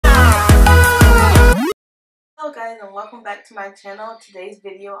Hello guys, and welcome back to my channel. Today's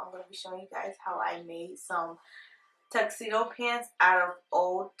video I'm going to be showing you guys how I made some tuxedo pants out of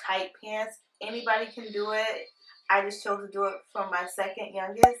old tight pants. Anybody can do it. I just chose to do it for my second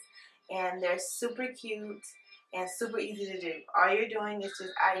youngest, and they're super cute and super easy to do. All you're doing is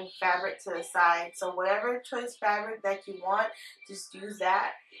just adding fabric to the side. So whatever choice fabric that you want, just use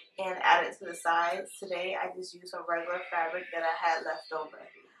that and add it to the sides. Today I just used a regular fabric that I had left over.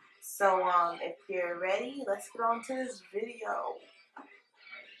 So if you're ready, let's get on to this video.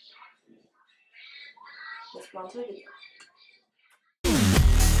 Let's get on to the video.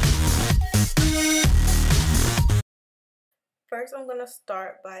 First, I'm going to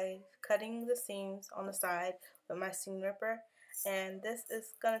start by cutting the seams on the side with my seam ripper. And this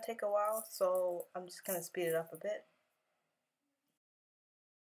is going to take a while, so I'm just going to speed it up a bit.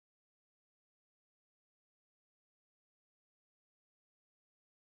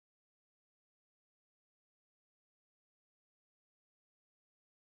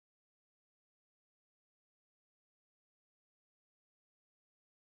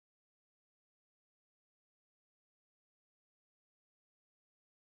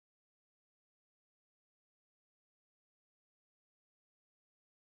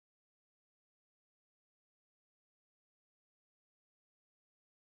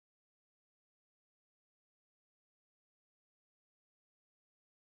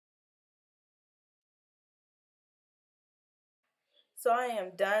 So I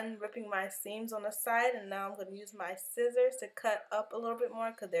am done ripping my seams on the side, and now I'm going to use my scissors to cut up a little bit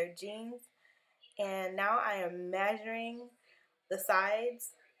more because they're jeans. And now I am measuring the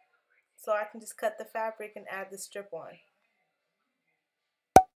sides so I can just cut the fabric and add the strip on.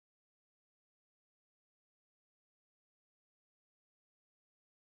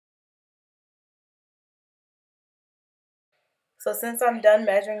 So since I'm done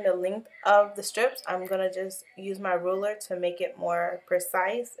measuring the length of the strips, I'm going to just use my ruler to make it more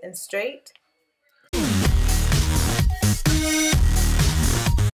precise and straight.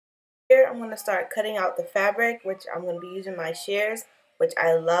 Here I'm going to start cutting out the fabric, which I'm going to be using my shears, which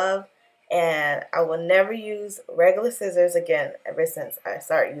I love, and I will never use regular scissors again ever since I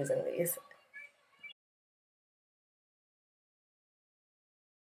started using these.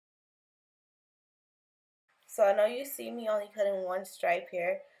 So I know you see me only cutting one stripe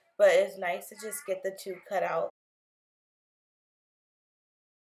here, but it's nice to just get the two cut out.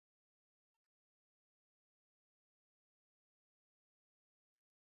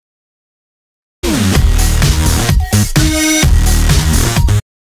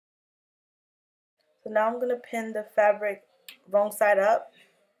 So now I'm going to pin the fabric wrong side up.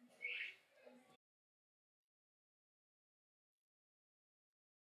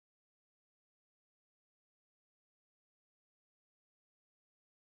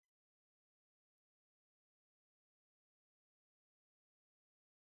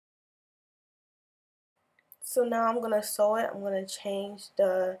 So now I'm going to sew it. I'm going to change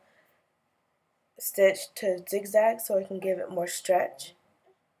the stitch to zigzag so it can give it more stretch.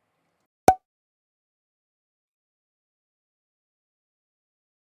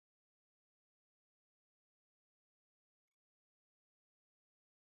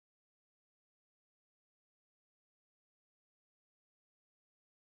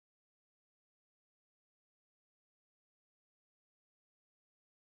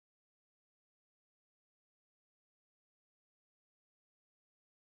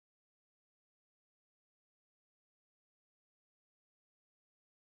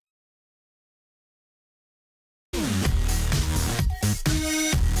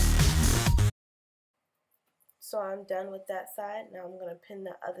 So I'm done with that side. Now I'm going to pin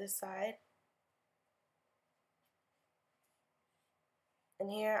the other side.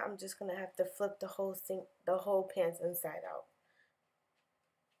 And here I'm just going to have to flip the whole pants inside out.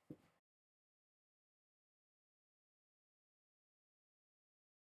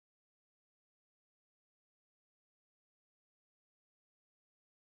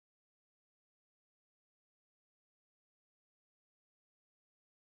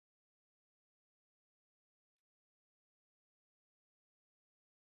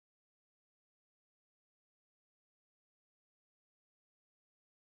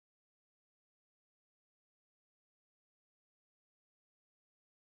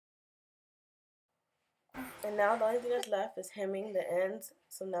 And now the only thing that's left is hemming the ends.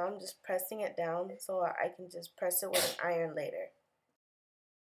 So now I'm just pressing it down so I can just press it with an iron later.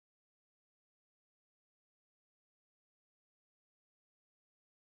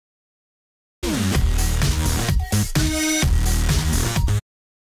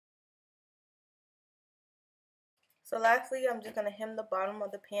 So lastly, I'm just going to hem the bottom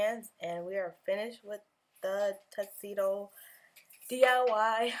of the pants, and we are finished with the Tuxedo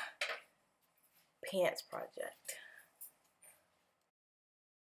DIY pants project.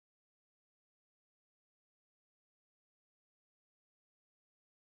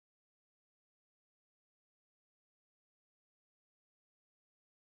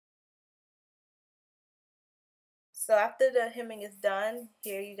 So after the hemming is done,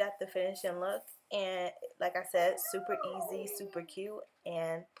 here you got the finishing look, and like I said, super easy, super cute,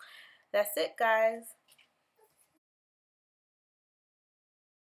 and that's it, guys.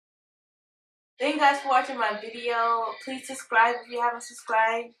 Thank you guys for watching my video. Please subscribe if you haven't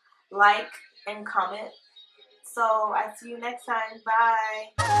subscribed, like, and comment. So I see you next time.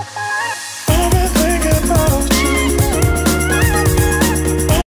 Bye.